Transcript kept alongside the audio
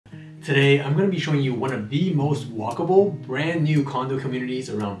Today, I'm going to be showing you one of the most walkable, brand new condo communities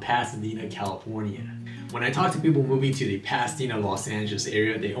around Pasadena, California. When I talk to people moving to the Pasadena, Los Angeles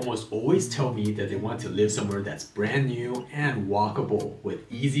area, they almost always tell me that they want to live somewhere that's brand new and walkable with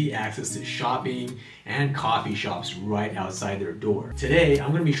easy access to shopping and coffee shops right outside their door. Today,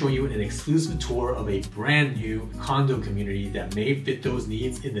 I'm going to be showing you an exclusive tour of a brand new condo community that may fit those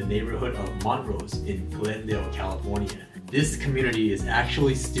needs in the neighborhood of Montrose in Glendale, California. This community is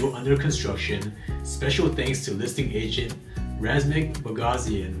actually still under construction, special thanks to listing agent Razmik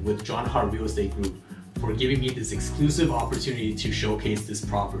Bagazian with John Hart Real Estate Group for giving me this exclusive opportunity to showcase this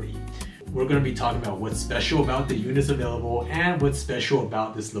property. We're going to be talking about what's special about the units available and what's special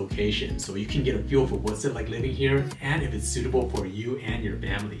about this location, so you can get a feel for what's it like living here and if it's suitable for you and your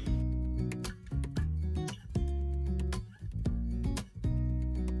family.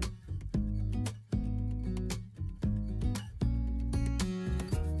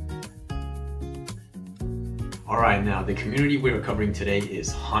 Alright, now the community we are covering today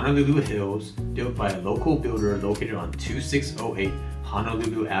is Honolulu Hills, built by a local builder located on 2608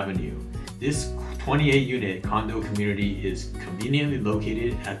 Honolulu Avenue. This 28-unit condo community is conveniently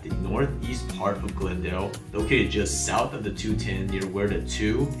located at the northeast part of Glendale, located just south of the 210 near where the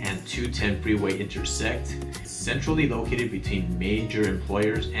 2 and 210 freeway intersect. It's centrally located between major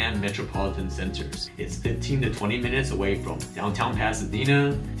employers and metropolitan centers. It's 15 to 20 minutes away from downtown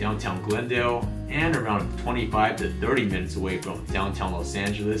Pasadena, downtown Glendale, and around 25 to 30 minutes away from downtown Los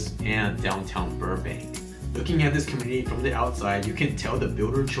Angeles and downtown Burbank. Looking at this community from the outside, you can tell the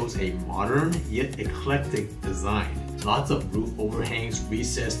builder chose a modern yet eclectic design. Lots of roof overhangs,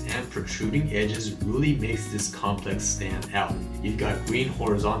 recessed and protruding edges really makes this complex stand out. You've got green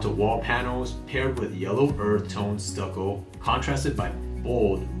horizontal wall panels paired with yellow earth tone stucco, contrasted by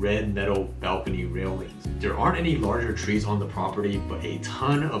bold red metal balcony railings. There aren't any larger trees on the property, but a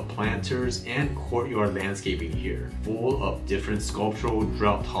ton of planters and courtyard landscaping here, full of different sculptural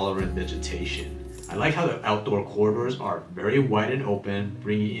drought-tolerant vegetation. I like how the outdoor corridors are very wide and open,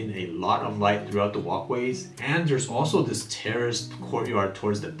 bringing in a lot of light throughout the walkways. And there's also this terraced courtyard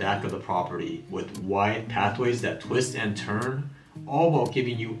towards the back of the property with wide pathways that twist and turn, all while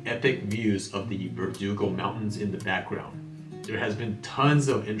giving you epic views of the Verdugo Mountains in the background. There has been tons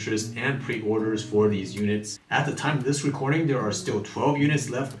of interest and pre-orders for these units. At the time of this recording, there are still 12 units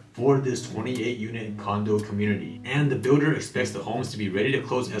left for this 28-unit condo community, and the builder expects the homes to be ready to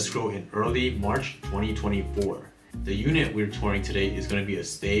close escrow in early March 2024. The unit we're touring today is going to be a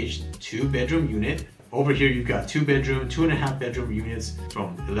staged 2-bedroom unit. Over here you've got 2-bedroom, 2.5-bedroom units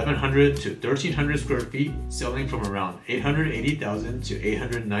from 1,100 to 1,300 square feet, selling from around $880,000 to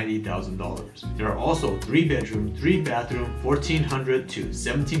 $890,000. There are also 3-bedroom, 3-bathroom, 1,400 to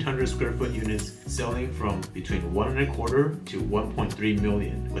 1,700 square foot units, selling from between $1.25 to $1.3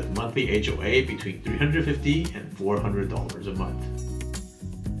 million, with monthly HOA between $350 and $400 a month.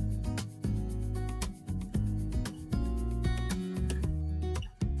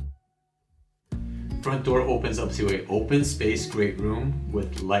 Front door opens up to an open space great room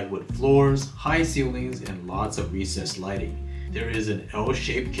with lightwood floors, high ceilings, and lots of recessed lighting. There is an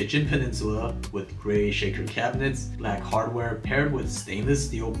L-shaped kitchen peninsula with gray shaker cabinets, black hardware paired with stainless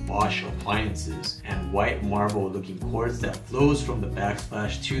steel Bosch appliances, and white marble looking quartz that flows from the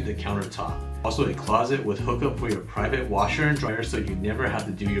backsplash to the countertop. Also a closet with hookup for your private washer and dryer so you never have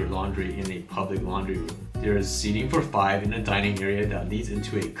to do your laundry in a public laundry room. There is seating for 5 in a dining area that leads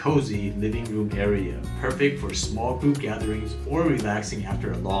into a cozy living room area, perfect for small group gatherings or relaxing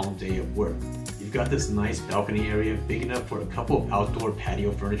after a long day of work. You've got this nice balcony area big enough for a couple of outdoor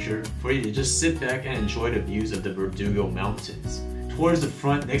patio furniture for you to just sit back and enjoy the views of the Verdugo Mountains. Towards the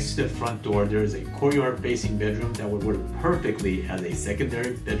front, next to the front door, there is a courtyard-facing bedroom that would work perfectly as a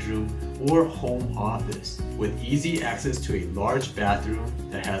secondary bedroom or home office, with easy access to a large bathroom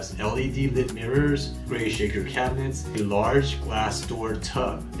that has LED lit mirrors, gray shaker cabinets, a large glass door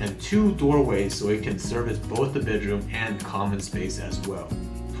tub, and 2 doorways so it can service both the bedroom and common space as well.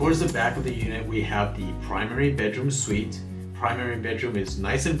 Towards the back of the unit, we have the primary bedroom suite. Primary bedroom is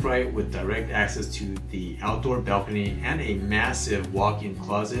nice and bright with direct access to the outdoor balcony and a massive walk-in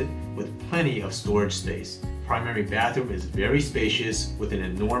closet with plenty of storage space. Primary bathroom is very spacious with an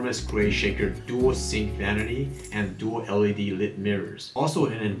enormous gray shaker dual sink vanity and dual LED lit mirrors. Also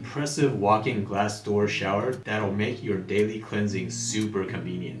an impressive walk-in glass door shower that'll make your daily cleansing super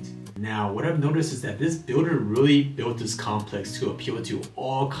convenient. Now, what I've noticed is that this builder really built this complex to appeal to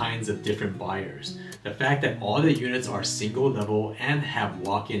all kinds of different buyers. The fact that all the units are single level and have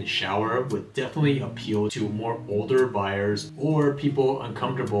walk-in shower would definitely appeal to more older buyers or people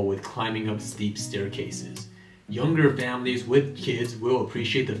uncomfortable with climbing up steep staircases. Younger families with kids will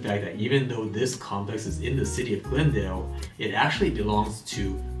appreciate the fact that even though this complex is in the city of Glendale, it actually belongs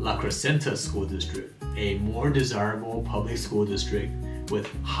to La Crescenta School District, a more desirable public school district with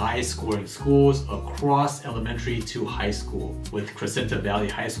high-scoring schools across elementary to high school, with Crescenta Valley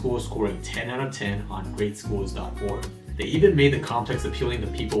High School scoring 10 out of 10 on greatschools.org. They even made the complex appealing to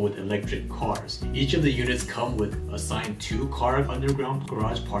people with electric cars. Each of the units come with assigned 2-car underground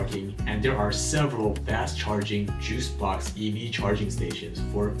garage parking, and there are several fast-charging juice box EV charging stations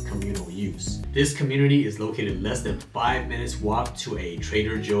for communal use. This community is located less than 5 minutes walk to a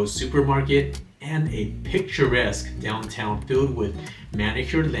Trader Joe's supermarket and a picturesque downtown filled with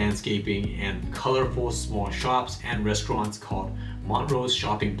manicured landscaping and colorful small shops and restaurants called Montrose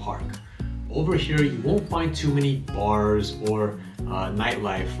Shopping Park. Over here, you won't find too many bars or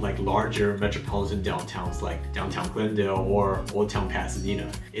nightlife like larger metropolitan downtowns like downtown Glendale or Old Town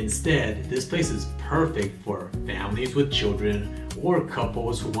Pasadena. Instead, this place is perfect for families with children or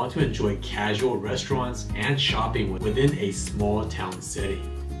couples who want to enjoy casual restaurants and shopping within a small town setting.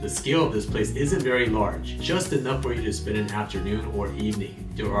 The scale of this place isn't very large, just enough for you to spend an afternoon or evening.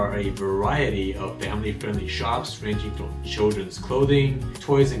 There are a variety of family-friendly shops ranging from children's clothing,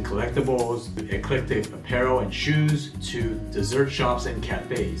 toys and collectibles, eclectic apparel and shoes, to dessert shops and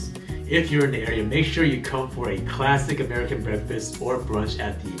cafes. If you're in the area, make sure you come for a classic American breakfast or brunch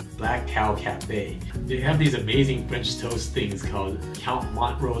at the Black Cow Cafe. They have these amazing French toast things called Count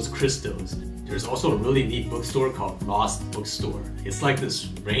Montrose Crystals. There's also a really neat bookstore called Lost Bookstore. It's like this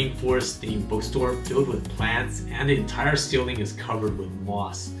rainforest-themed bookstore filled with plants, and the entire ceiling is covered with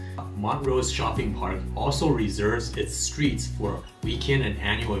moss. Montrose Shopping Park also reserves its streets for weekend and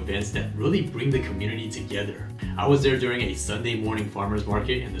annual events that really bring the community together. I was there during a Sunday morning farmers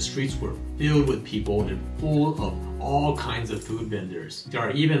market, and the streets were filled with people and full of all kinds of food vendors. There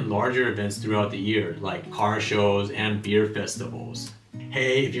are even larger events throughout the year, like car shows and beer festivals.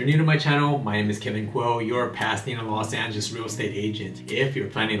 Hey, if you're new to my channel, my name is Kevin Kuo, your Pasadena, Los Angeles real estate agent. If you're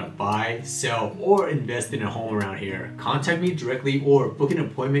planning to buy, sell, or invest in a home around here, contact me directly or book an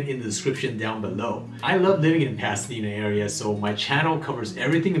appointment in the description down below. I love living in Pasadena area, so my channel covers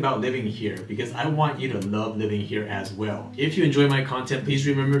everything about living here because I want you to love living here as well. If you enjoy my content, please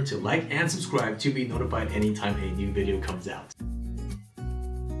remember to like and subscribe to be notified anytime a new video comes out.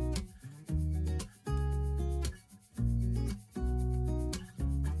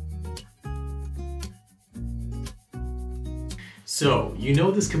 So, you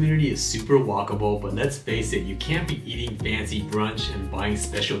know this community is super walkable, but let's face it, you can't be eating fancy brunch and buying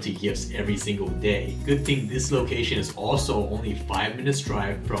specialty gifts every single day. Good thing this location is also only 5 minutes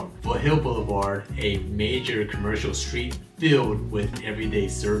drive from Foothill Boulevard, a major commercial street filled with everyday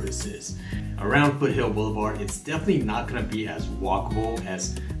services. Around Foothill Boulevard, it's definitely not going to be as walkable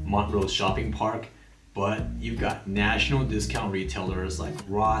as Montrose Shopping Park, but you've got national discount retailers like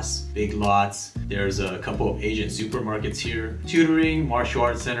Ross, Big Lots. There's a couple of Asian supermarkets here, tutoring, martial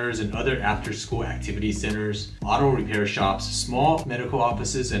arts centers, and other after-school activity centers, auto repair shops, small medical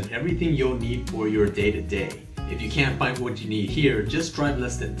offices, and everything you'll need for your day-to-day. If you can't find what you need here, just drive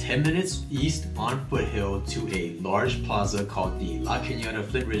less than 10 minutes east on Foothill to a large plaza called the La Cañada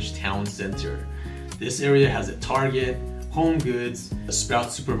Flintridge Town Center. This area has a Target, Home Goods, a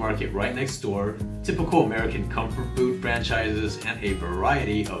Sprouts supermarket right next door, typical American comfort food franchises, and a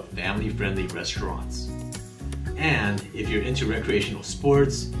variety of family-friendly restaurants. And if you're into recreational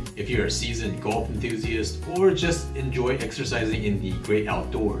sports, if you're a seasoned golf enthusiast, or just enjoy exercising in the great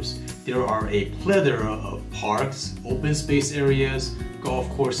outdoors, there are a plethora of parks, open space areas, golf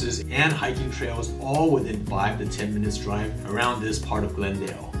courses, and hiking trails all within 5 to 10 minutes drive around this part of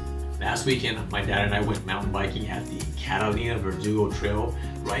Glendale. Last weekend, my dad and I went mountain biking at the Catalina Verdugo Trail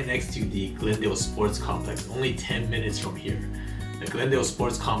right next to the Glendale Sports Complex, only 10 minutes from here. The Glendale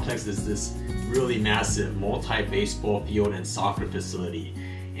Sports Complex is this really massive multi-baseball field and soccer facility,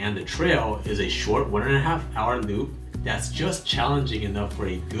 and the trail is a short 1.5 hour loop that's just challenging enough for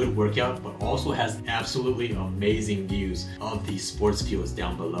a good workout, but also has absolutely amazing views of the sports fields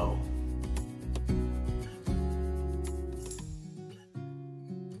down below.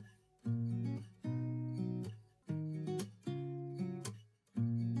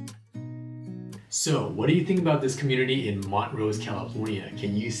 So, what do you think about this community in Montrose, California?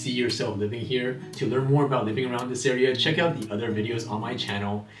 Can you see yourself living here? To learn more about living around this area, check out the other videos on my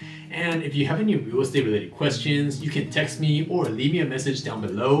channel. And if you have any real estate related questions, you can text me or leave me a message down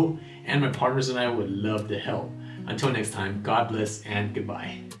below, and my partners and I would love to help. Until next time, God bless and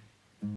goodbye.